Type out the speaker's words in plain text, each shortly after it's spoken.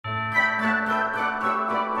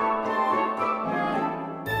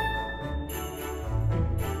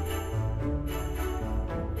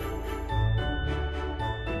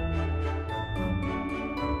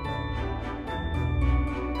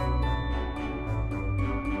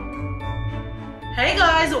Hey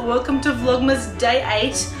guys, welcome to Vlogmas Day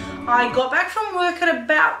 8. I got back from work at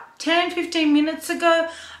about 10-15 minutes ago.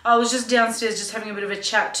 I was just downstairs just having a bit of a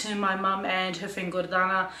chat to my mum and her friend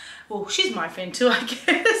Gordana. Well, she's my friend too, I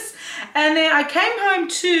guess. And then I came home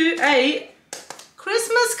to a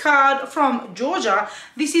Christmas card from Georgia.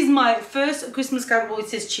 This is my first Christmas card. Well, it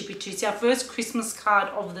says Chippy too. It's our first Christmas card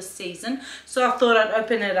of the season. So I thought I'd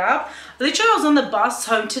open it up. Literally, I was on the bus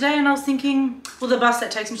home today and I was thinking, well, the bus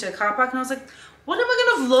that takes me to the car park, and I was like, what am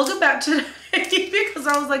I going to vlog about today? Because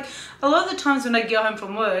I was like, a lot of the times when I get home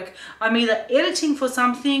from work, I'm either editing for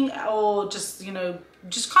something or just, you know,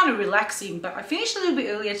 just kind of relaxing. But I finished a little bit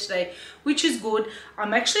earlier today, which is good.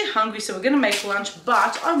 I'm actually hungry, so we're going to make lunch.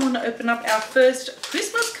 But I want to open up our first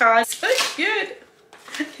Christmas card. So cute.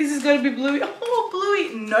 This is going to be Bluey. Oh,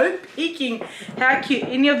 Bluey. No peeking. How cute.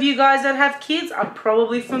 Any of you guys that have kids are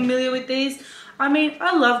probably familiar with these. I mean,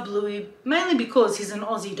 I love Bluey, mainly because he's an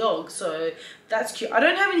Aussie dog, so that's cute. I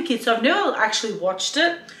don't have any kids, so I've never actually watched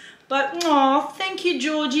it. But, oh, thank you,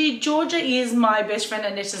 Georgie. Georgia is my best friend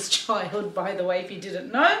Annetta's child, by the way, if you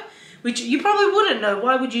didn't know. Which you probably wouldn't know.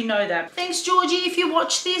 Why would you know that? Thanks, Georgie, if you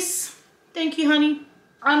watch this. Thank you, honey.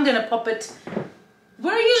 I'm going to pop it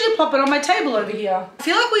where I usually pop it on my table over here. I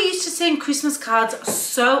feel like we used to send Christmas cards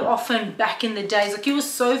so often back in the days. Like, it was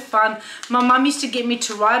so fun. My mum used to get me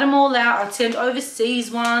to write them all out. I'd send overseas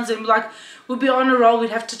ones and like we'd be on a roll. We'd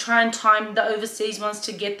have to try and time the overseas ones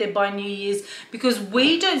to get there by New Year's, because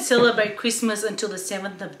we don't celebrate Christmas until the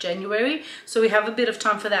 7th of January. So we have a bit of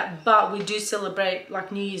time for that, but we do celebrate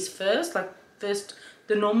like New Year's first, like first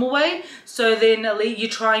the normal way. So then at least you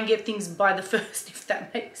try and get things by the 1st, if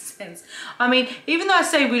that makes sense. I mean, even though I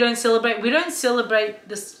say we don't celebrate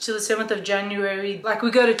this till the 7th of January. Like,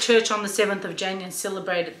 we go to church on the 7th of January and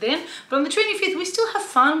celebrate it then. But on the 25th, we still have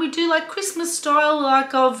fun. We do like Christmas style,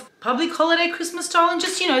 like of public holiday Christmas style, and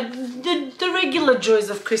just, you know, the regular joys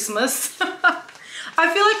of Christmas.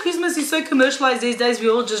 I feel like Christmas is so commercialized these days, we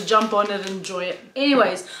all just jump on it and enjoy it.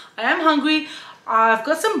 Anyways, I am hungry. I've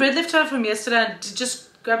got some bread left over from yesterday and just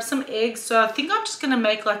grab some eggs. So I think I'm just going to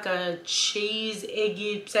make like a cheese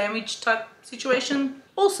eggy sandwich type situation.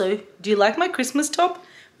 Also, do you like my Christmas top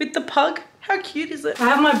with the pug? How cute is it? I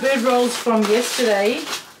have my bread rolls from yesterday.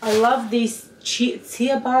 I love these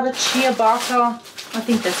ciabatta, I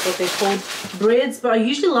think that's what they're called, breads. But I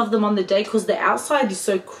usually love them on the day because the outside is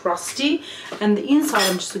so crusty and the inside,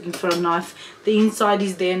 I'm just looking for a knife, the inside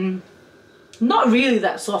is then not really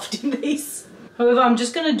that soft in these. However, I'm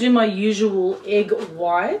just going to do my usual egg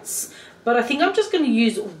whites, but I think I'm just going to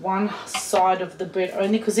use one side of the bread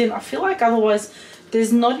only, because then I feel like otherwise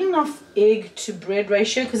there's not enough egg to bread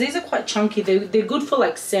ratio, because these are quite chunky. They're good for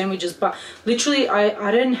like sandwiches, but literally I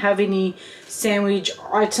don't have any sandwich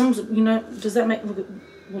items, you know. Does that make, look at,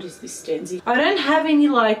 what is this, Stanzie? I don't have any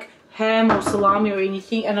like ham or salami or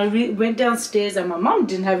anything, and I went downstairs and my mum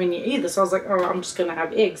didn't have any either, so I was like, oh, I'm just going to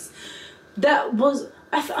have eggs. That was,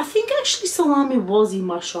 I think actually salami was in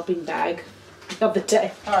my shopping bag the other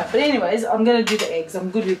day. Alright, but anyways, I'm going to do the eggs.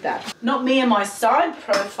 I'm good with that. Not me and my side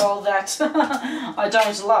profile that I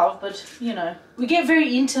don't love, but you know. We get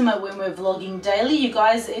very intimate when we're vlogging daily. You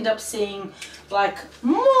guys end up seeing like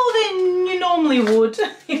more than you normally would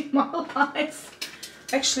in my life.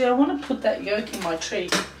 Actually, I want to put that yolk in my tree.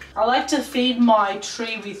 I like to feed my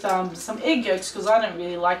tree with some egg yolks because I don't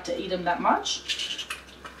really like to eat them that much.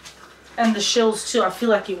 And the shells too, I feel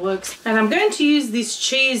like it works. And I'm going to use this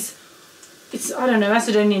cheese. It's, I don't know,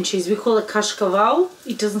 Macedonian cheese. We call it kashkaval.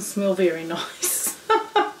 It doesn't smell very nice.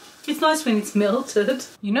 It's nice when it's melted.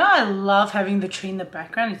 You know, I love having the tree in the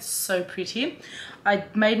background. It's so pretty. I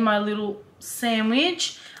made my little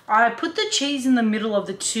sandwich. I put the cheese in the middle of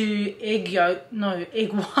the two egg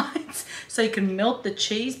whites, so you can melt the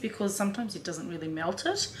cheese, because sometimes it doesn't really melt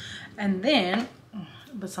it. And then,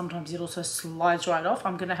 but sometimes it also slides right off.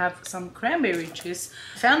 I'm gonna have some cranberry juice.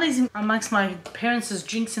 I found these amongst my parents'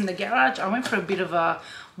 drinks in the garage. I went for a bit of a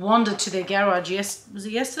wander to their garage. Was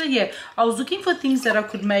it yesterday? Yeah. I was looking for things that I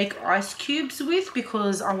could make ice cubes with,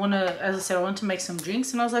 because I want to, as I said, I want to make some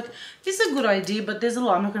drinks. And I was like, this is a good idea, but there's a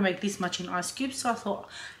lot. I'm not gonna make this much in ice cubes. So I thought,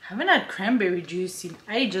 I haven't had cranberry juice in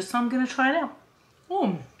ages, so I'm gonna try it out.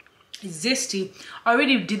 Oh, it's zesty. I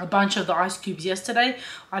already did a bunch of the ice cubes yesterday.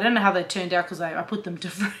 I don't know how they turned out because I put them to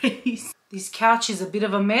freeze. This couch is a bit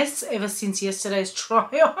of a mess ever since yesterday's try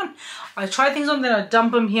on. I try things on, then I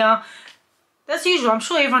dump them here. That's usual. I'm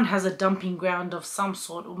sure everyone has a dumping ground of some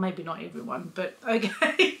sort, or maybe not everyone, but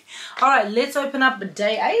okay. All right, let's open up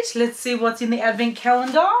day 8. Let's see what's in the advent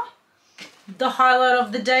calendar. The highlight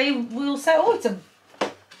of the day, we'll say, oh, it's a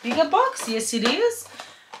bigger box. Yes, it is.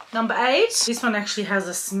 Number 8. This one actually has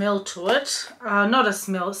a smell to it. Not a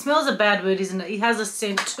smell. Smell's a bad word, isn't it? It has a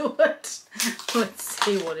scent to it. Let's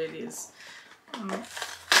see what it is.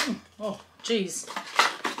 Oh, geez.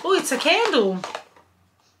 Oh, it's a candle.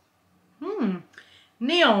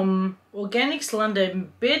 Neon Organics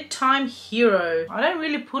London Bedtime Hero. I don't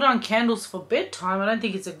really put on candles for bedtime. I don't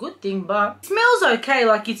think it's a good thing, but it smells okay.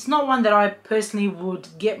 Like, it's not one that I personally would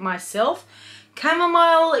get myself.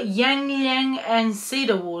 Chamomile, Yang Yang, and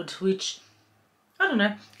cedarwood, which I don't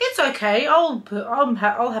know. It's okay. I'll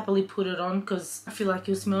happily put it on because I feel like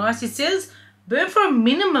it'll smell nice. It says burn for a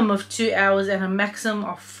minimum of 2 hours and a maximum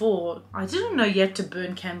of 4. I didn't know you had to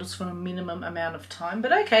burn candles for a minimum amount of time,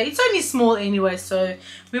 but okay. It's only small anyway, so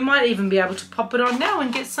we might even be able to pop it on now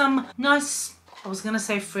and get some nice, I was going to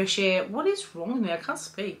say fresh air. What is wrong with me? I can't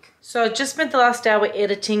speak. So I just spent the last hour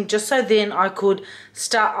editing just so then I could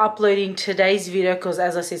start uploading today's video because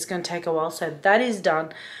as I said, it's going to take a while. So that is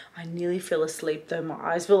done. I nearly fell asleep though. My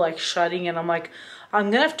eyes were like shutting and I'm like, I'm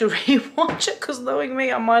going to have to rewatch it because knowing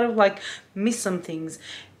me, I might have like missed some things.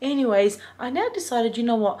 Anyways, I now decided, you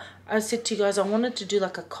know what? I said to you guys, I wanted to do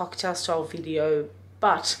like a cocktail style video,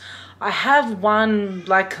 but I have one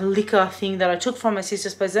like liquor thing that I took from my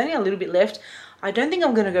sister's place. There's only a little bit left. I don't think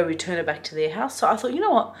I'm going to go return it back to their house. So I thought, you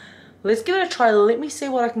know what? Let's give it a try. Let me see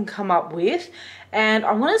what I can come up with. And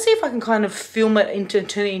I want to see if I can kind of film it into,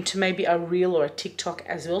 turn it into maybe a reel or a TikTok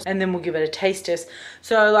as well. And then we'll give it a taste test.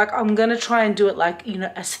 So like I'm going to try and do it like, you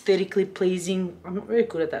know, aesthetically pleasing. I'm not very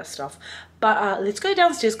good at that stuff. But let's go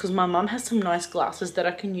downstairs because my mum has some nice glasses that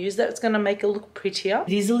I can use that's going to make it look prettier.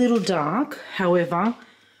 It is a little dark, however.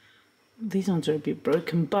 These ones are a bit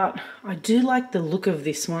broken, but I do like the look of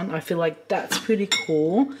this one. I feel like that's pretty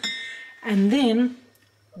cool. And then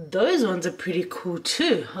those ones are pretty cool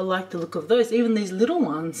too. I like the look of those. Even these little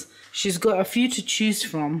ones. She's got a few to choose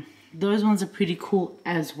from. Those ones are pretty cool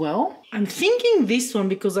as well. I'm thinking this one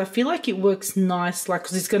because I feel like it works nice, like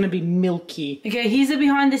because it's going to be milky. Okay, here's the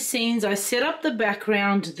behind the scenes. I set up the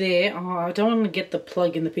background there. Oh, I don't want to get the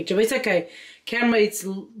plug in the picture, but it's okay. Camera, it's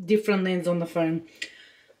different lens on the phone.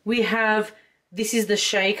 We have, this is the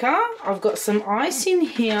shaker. I've got some ice in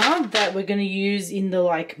here that we're going to use in the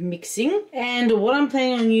like mixing. And what I'm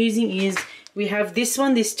planning on using is, we have this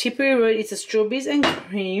one, this Tipperary Road. It's a strawberries and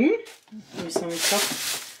cream. Use some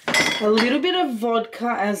stuff. A little bit of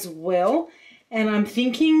vodka as well. And I'm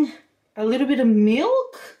thinking a little bit of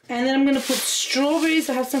milk. And then I'm going to put strawberries.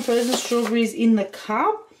 I have some frozen strawberries in the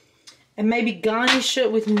cup. And maybe garnish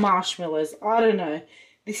it with marshmallows. I don't know.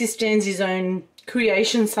 This is Stanzie's own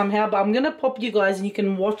creation somehow, but I'm gonna pop you guys and you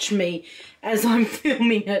can watch me as I'm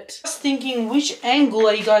filming it. Just thinking, which angle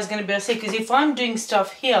are you guys gonna be able to see? Because if I'm doing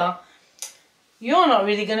stuff here, you're not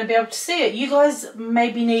really gonna be able to see it. You guys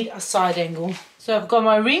maybe need a side angle. So I've got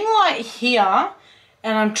my ring light here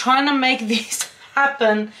and I'm trying to make this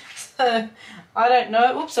happen. So I don't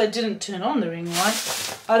know. Oops, I didn't turn on the ring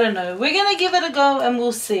light. I don't know. We're gonna give it a go and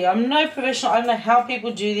we'll see. I'm no professional. I don't know how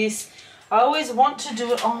people do this. I always want to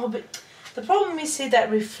do it. Oh, but the problem is, see that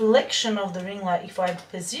reflection of the ring light. If I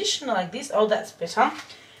position it like this, oh, that's better.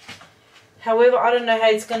 However, I don't know how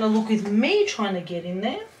it's going to look with me trying to get in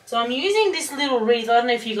there. So I'm using this little wreath, I don't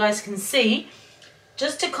know if you guys can see,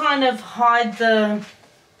 just to kind of hide the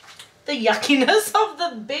yuckiness of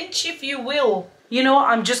the bench, if you will. You know what,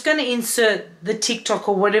 I'm just going to insert the TikTok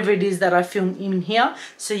or whatever it is that I film in here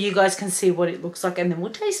so you guys can see what it looks like and then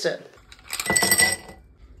we'll taste it.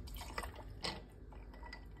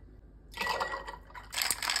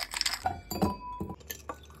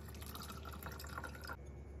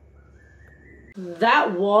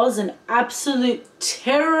 That was an absolute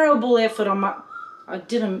terrible effort on my,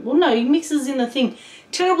 well no, he mixes in the thing.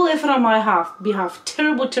 Terrible effort on my behalf.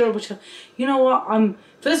 Terrible. You know what,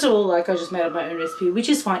 first of all, like I just made up my own recipe, which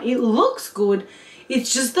is fine. It looks good.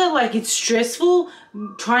 It's just that like it's stressful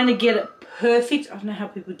trying to get it perfect. I don't know how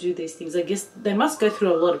people do these things. I guess they must go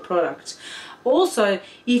through a lot of product. Also,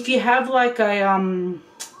 if you have like a,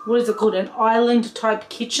 what is it called, an island type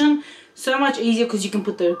kitchen, so much easier because you can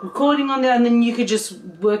put the recording on there and then you could just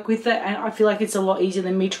work with it, and I feel like it's a lot easier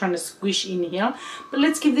than me trying to squish in here. But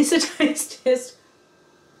let's give this a taste test.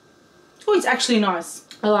 Oh, it's actually nice.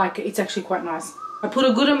 I like it. It's actually quite nice. I put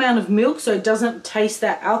a good amount of milk so it doesn't taste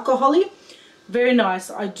that alcohol-y. Very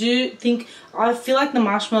nice. I feel like the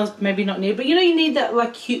marshmallows maybe not needed, but you know, you need that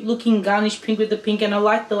like cute looking garnish pink with the pink, and I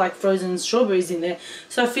like the like frozen strawberries in there.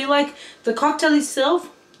 So I feel like the cocktail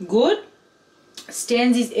itself, good.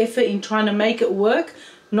 Stanzie's effort in trying to make it work,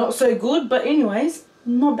 not so good, but anyways,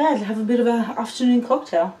 not bad. Have a bit of an afternoon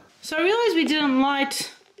cocktail. So I realized we didn't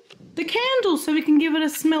light the candle so we can give it a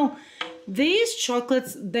smell. These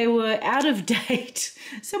chocolates, they were out of date.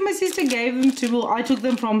 So my sister gave them to me. I took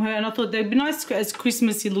them from her and I thought they'd be nice as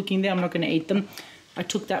Christmassy looking there. I'm not going to eat them. I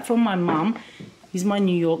took that from my mum. Here's my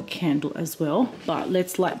New York candle as well. But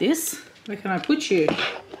let's light this. Where can I put you?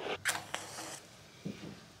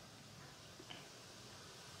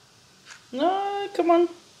 No, come on.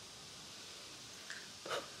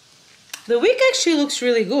 The wick actually looks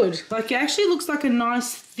really good. Like, it actually looks like a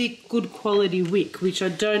nice, thick, good quality wick, which I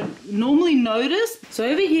don't normally notice. So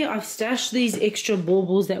over here, I've stashed these extra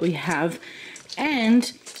baubles that we have,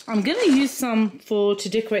 and I'm gonna use some to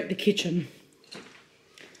decorate the kitchen.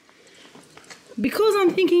 Because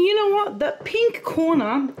I'm thinking, you know what, the pink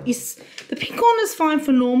corner is fine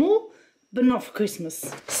for normal, but not for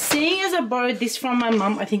Christmas. Seeing as I borrowed this from my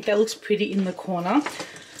mum, I think that looks pretty in the corner.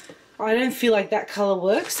 I don't feel like that color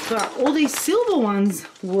works, but all these silver ones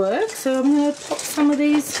work. So I'm going to pop some of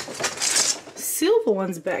these silver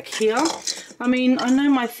ones back here. I mean, I know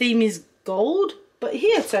my theme is gold, but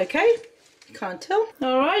here it's okay. Can't tell.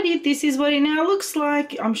 Alrighty, this is what it now looks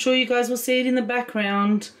like. I'm sure you guys will see it in the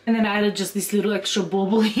background. And then I added just this little extra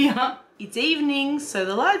bauble here. It's evening, so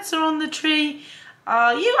the lights are on the tree.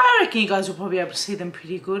 I reckon you guys will probably be able to see them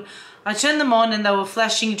pretty good. I turned them on and they were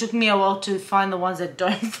flashing. It took me a while to find the ones that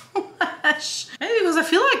don't flash. Maybe because I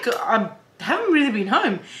feel like I haven't really been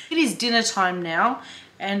home. It is dinner time now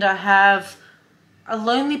and I have a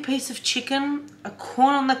lonely piece of chicken, a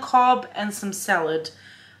corn on the cob and some salad.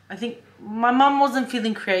 I think my mum wasn't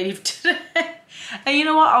feeling creative today. And you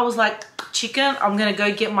know what? I was like, chicken, I'm going to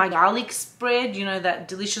go get my garlic spread, you know, that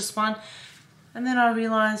delicious one. And then I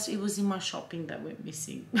realized it was in my shopping that went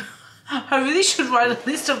missing. I really should write a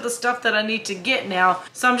list of the stuff that I need to get now.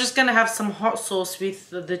 So I'm just going to have some hot sauce with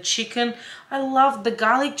the chicken. I love the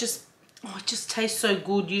garlic, it just tastes so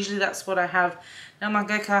good. Usually that's what I have. Now I'm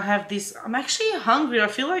like, okay, I'll have this. I'm actually hungry. I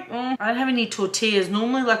feel like I don't have any tortillas.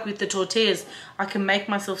 Normally, like with the tortillas, I can make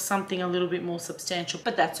myself something a little bit more substantial.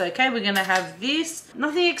 But that's okay. We're going to have this.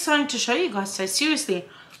 Nothing exciting to show you guys today. Seriously.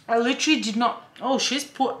 I literally did not... Oh, she's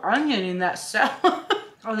put onion in that salad.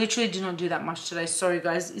 I literally did not do that much today. Sorry,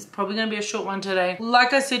 guys. It's probably going to be a short one today.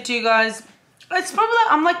 Like I said to you guys, it's probably like...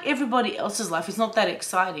 I'm like everybody else's life. It's not that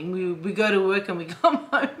exciting. We go to work and we come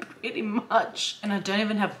home pretty much. And I don't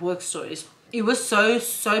even have work stories. It was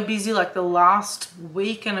so busy like the last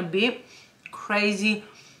week and a bit. Crazy.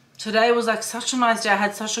 Today was like such a nice day. I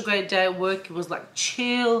had such a great day at work. It was like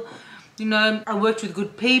chill. You know, I worked with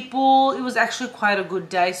good people. It was actually quite a good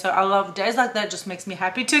day. So I love days like that. Just makes me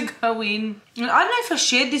happy to go in. And I don't know if I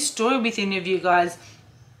shared this story with any of you guys.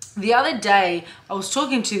 The other day, I was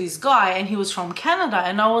talking to this guy and he was from Canada.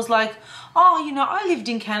 And I was like, oh, you know, I lived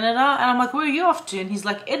in Canada. And I'm like, where are you off to? And he's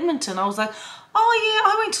like, Edmonton. I was like, oh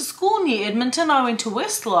yeah, I went to school near Edmonton. I went to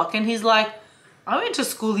Westlock. And he's like, I went to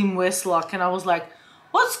school in Westlock. And I was like,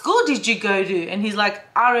 what school did you go to? And he's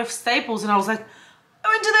like, RF Staples. And I was like, I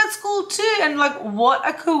went to that school too. And like, what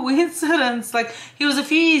a coincidence. Like, he was a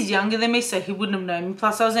few years younger than me, so he wouldn't have known me.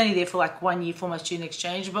 Plus I was only there for like 1 year for my student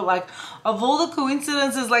exchange. But like, of all the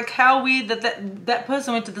coincidences, like how weird that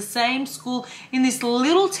person went to the same school in this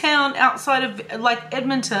little town outside of like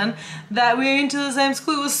Edmonton, that we went to the same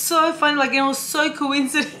school. It was so funny. Like, it was so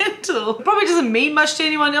coincidental. It probably doesn't mean much to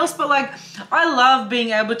anyone else, but like, I love being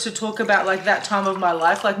able to talk about like that time of my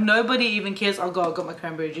life. Like, nobody even cares. Oh God, I got my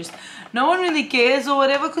cranberry juice. No one really cares or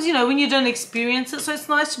whatever, because you know, when you don't experience it. So it's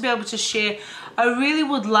nice to be able to share. I really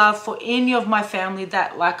would love for any of my family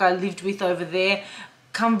that like I lived with over there,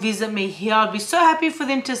 come visit me here. I'd be so happy for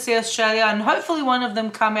them to see Australia, and hopefully one of them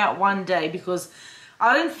come out one day, because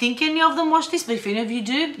I don't think any of them watch this, but if any of you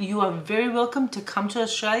do, you are very welcome to come to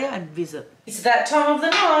Australia and visit. It's that time of the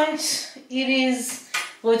night. It is,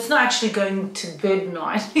 well, it's not actually going to bed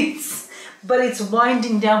night, but it's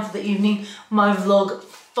winding down for the evening. My vlog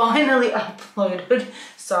finally uploaded,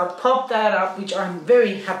 so I popped that up, which I'm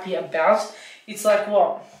very happy about. It's like,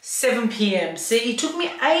 what, 7 p.m. See, it took me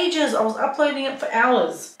ages. I was uploading it for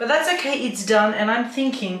hours, but that's okay. It's done. And I'm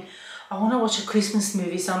thinking, I want to watch a Christmas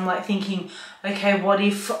movie. So I'm like thinking, okay, what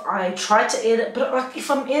if I try to edit, but like if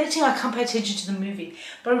I'm editing, I can't pay attention to the movie,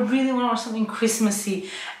 but I really want to watch something Christmassy.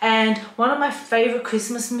 And one of my favorite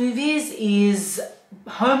Christmas movies is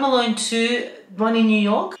Home Alone 2, one in New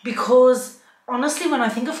York, because honestly, when I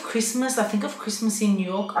think of Christmas, I think of Christmas in New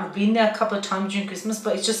York. I've been there a couple of times during Christmas,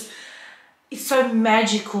 but it's so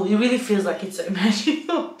magical. It really feels like it's so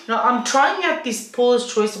magical. Now, I'm trying out this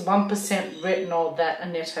Paula's Choice 1% retinol that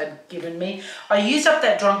Annette had given me. I used up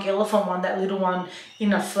that Drunk Elephant one, that little one,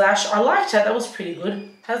 in a flash. I liked it. That was pretty good. It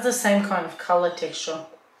has the same kind of color texture.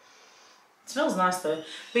 Smells nice though.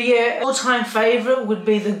 But yeah, all-time favourite would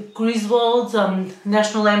be the Griswold's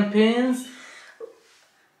National Lampoons.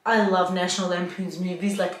 I love National Lampoon's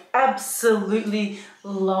movies, like absolutely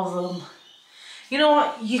love them. You know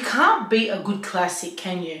what, you can't beat a good classic,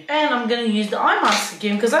 can you? And I'm going to use the eye mask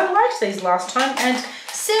again because I liked these last time, and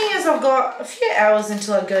seeing as I've got a few hours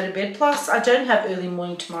until I go to bed, plus I don't have early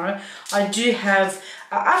morning tomorrow, I do have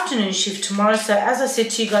an afternoon shift tomorrow. So as I said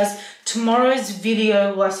to you guys, tomorrow's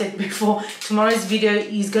video, well I said before, tomorrow's video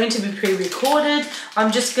is going to be pre-recorded.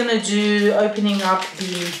 I'm just going to do opening up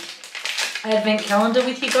the advent calendar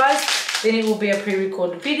with you guys. Then it will be a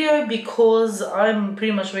pre-recorded video because I'm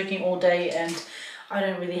pretty much working all day and I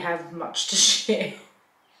don't really have much to share.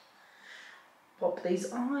 Pop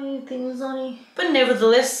these eye things on it. But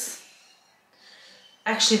nevertheless,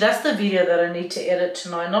 actually that's the video that I need to edit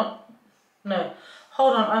tonight. No,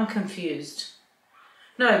 hold on, I'm confused.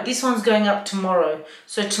 No, this one's going up tomorrow.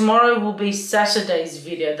 So tomorrow will be Saturday's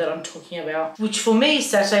video that I'm talking about. Which for me is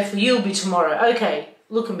Saturday, for you will be tomorrow. Okay,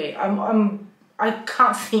 look at me. I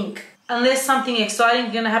can't think. Unless something exciting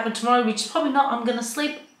is going to happen tomorrow, which is probably not, I'm going to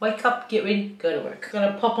sleep, wake up, get ready, go to work. I'm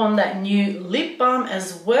going to pop on that new lip balm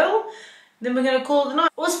as well. Then we're going to call it a night.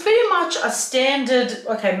 It was pretty much a standard,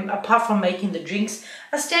 okay, apart from making the drinks,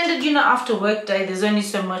 a standard, you know, after work day. There's only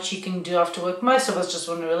so much you can do after work. Most of us just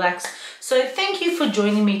want to relax. So thank you for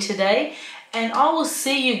joining me today. And I will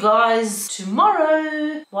see you guys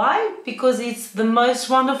tomorrow. Why? Because it's the most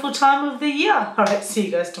wonderful time of the year. All right, see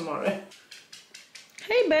you guys tomorrow.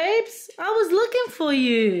 Hey babes, I was looking for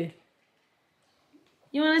you.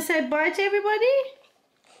 You want to say bye to everybody?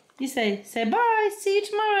 You say bye, see you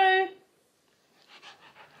tomorrow.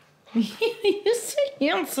 You're so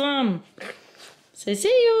handsome. Say see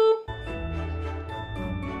you.